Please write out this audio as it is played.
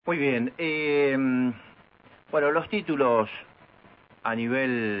Muy bien. Bueno, los títulos a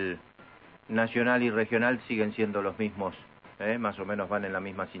nivel nacional y regional siguen siendo los mismos, más o menos van en la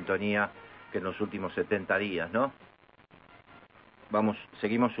misma sintonía que en los últimos 70 días, ¿no?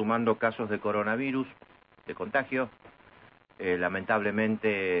 Seguimos sumando casos de coronavirus, de contagio.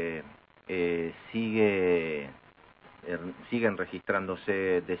 Lamentablemente siguen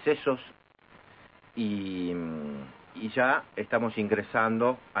registrándose decesos y ya estamos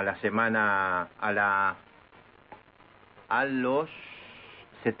ingresando a la semana, a los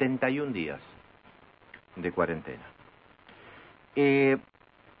 71 días de cuarentena.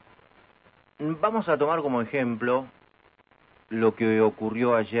 Vamos a tomar como ejemplo lo que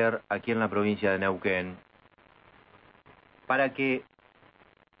ocurrió ayer aquí en la provincia de Neuquén, para que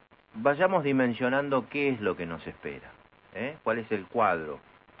vayamos dimensionando qué es lo que nos espera, cuál es el cuadro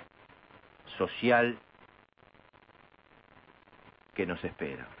social que nos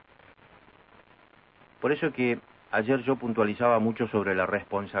espera. Por eso que ayer yo puntualizaba mucho sobre la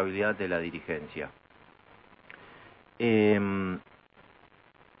responsabilidad de la dirigencia.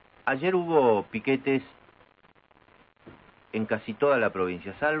 Ayer hubo piquetes en casi toda la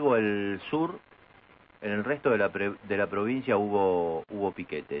provincia, salvo el sur. En el resto de la provincia hubo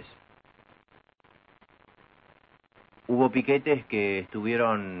piquetes. Hubo piquetes que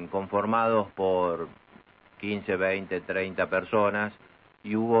estuvieron conformados por 15, 20, 30 personas,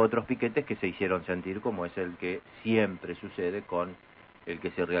 y hubo otros piquetes que se hicieron sentir, como es el que siempre sucede con el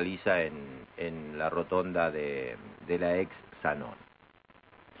que se realiza en la rotonda de la ex Sanón.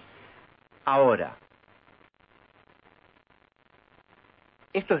 Ahora,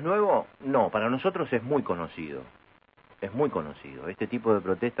 ¿esto es nuevo? No, para nosotros es muy conocido. Es muy conocido. Este tipo de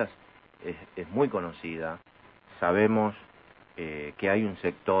protestas es muy conocida. Sabemos que hay un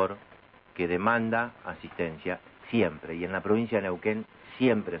sector que demanda asistencia siempre, y en la provincia de Neuquén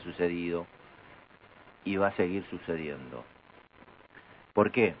siempre ha sucedido y va a seguir sucediendo.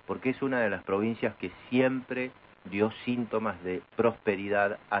 ¿Por qué? Porque es una de las provincias que siempre dio síntomas de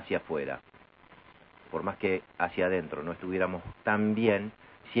prosperidad hacia afuera. Por más que hacia adentro no estuviéramos tan bien,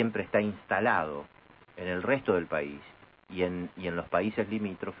 siempre está instalado en el resto del país y en los países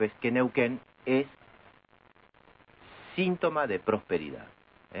limítrofes que Neuquén es síntoma de prosperidad,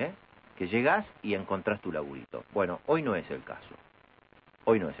 que llegás y encontrás tu laburito. Bueno, hoy no es el caso.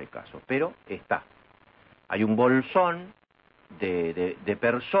 Hoy no es el caso, pero está. Hay un bolsón de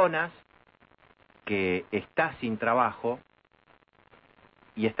personas que está sin trabajo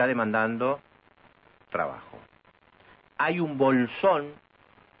y está demandando trabajo. Hay un bolsón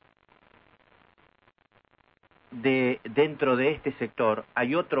dentro de este sector,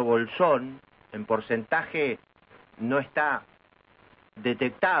 hay otro bolsón, en porcentaje no está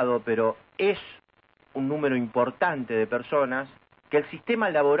detectado, pero es un número importante de personas que el sistema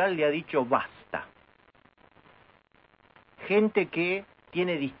laboral le ha dicho basta. Gente que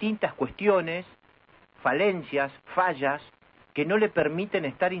tiene distintas cuestiones, falencias, fallas, que no le permiten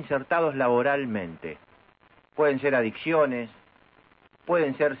estar insertados laboralmente. Pueden ser adicciones,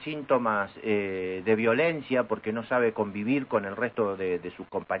 pueden ser síntomas de violencia porque no sabe convivir con el resto de sus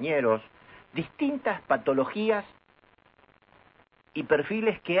compañeros, distintas patologías y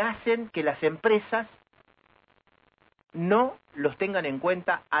perfiles que hacen que las empresas no los tengan en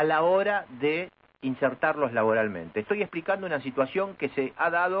cuenta a la hora de insertarlos laboralmente. Estoy explicando una situación que se ha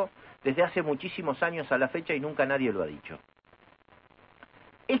dado desde hace muchísimos años a la fecha y nunca nadie lo ha dicho.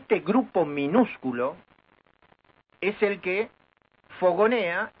 Este grupo minúsculo es el que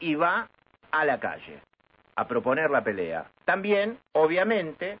fogonea y va a la calle a proponer la pelea. También,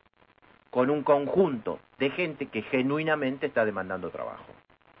 obviamente, con un conjunto de gente que genuinamente está demandando trabajo.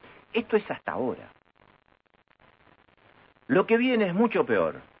 Esto es hasta ahora. Lo que viene es mucho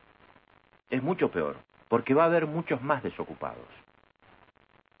peor, porque va a haber muchos más desocupados.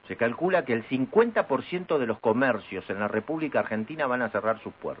 Se calcula que el 50% de los comercios en la República Argentina van a cerrar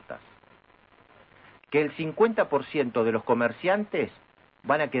sus puertas, que el 50% de los comerciantes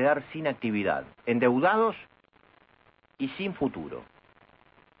van a quedar sin actividad, endeudados y sin futuro,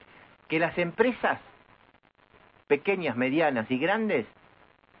 que las empresas pequeñas, medianas y grandes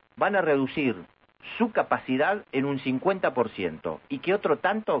van a reducir su capacidad en un 50% y que otro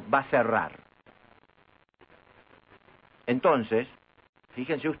tanto va a cerrar. Entonces,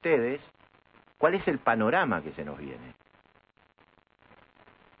 fíjense ustedes cuál es el panorama que se nos viene.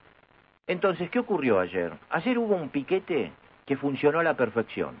 Entonces, ¿qué ocurrió ayer? Ayer hubo un piquete que funcionó a la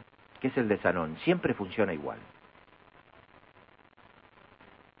perfección, que es el de Sanón, siempre funciona igual.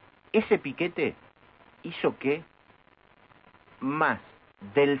 Ese piquete hizo que más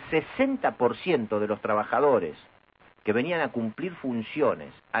del 60% de los trabajadores que venían a cumplir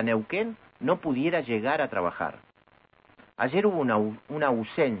funciones a Neuquén no pudiera llegar a trabajar. Ayer hubo una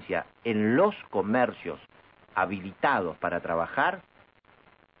ausencia en los comercios habilitados para trabajar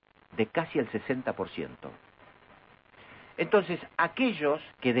de casi el 60%. Entonces, aquellos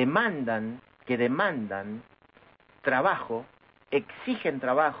que demandan trabajo, exigen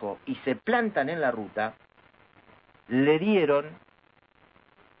trabajo y se plantan en la ruta, le dieron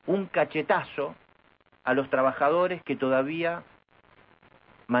un cachetazo a los trabajadores que todavía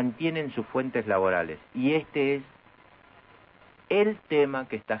mantienen sus fuentes laborales. Y este es el tema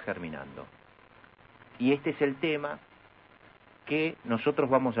que está germinando. Y este es el tema que nosotros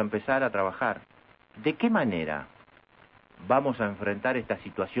vamos a empezar a trabajar. ¿De qué manera vamos a enfrentar esta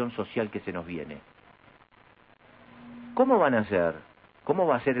situación social que se nos viene? ¿Cómo van a ser? ¿Cómo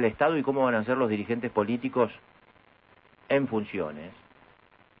va a ser el Estado y cómo van a ser los dirigentes políticos en funciones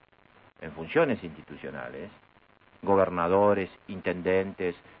institucionales? Gobernadores,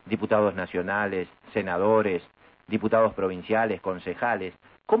 intendentes, diputados nacionales, senadores, diputados provinciales, concejales.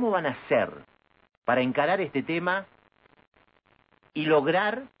 ¿Cómo van a ser para encarar este tema y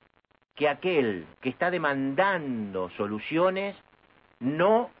lograr que aquel que está demandando soluciones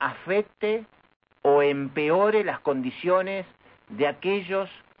no afecte o empeore las condiciones de aquellos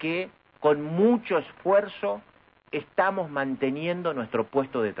que con mucho esfuerzo estamos manteniendo nuestro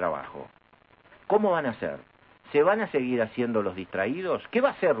puesto de trabajo? ¿Cómo van a ser? ¿Se van a seguir haciendo los distraídos? ¿Qué va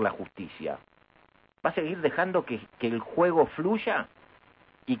a hacer la justicia? ¿Va a seguir dejando que el juego fluya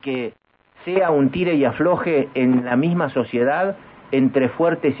y que sea un tire y afloje en la misma sociedad entre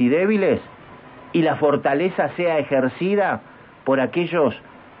fuertes y débiles, y la fortaleza sea ejercida por aquellos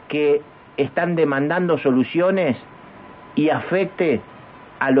que están demandando soluciones y afecte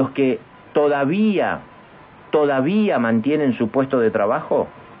a los que todavía mantienen su puesto de trabajo?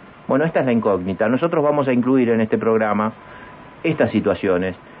 Bueno, esta es la incógnita. Nosotros vamos a incluir en este programa estas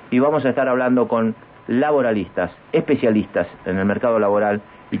situaciones y vamos a estar hablando con laboralistas, especialistas en el mercado laboral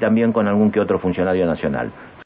y también con algún que otro funcionario nacional.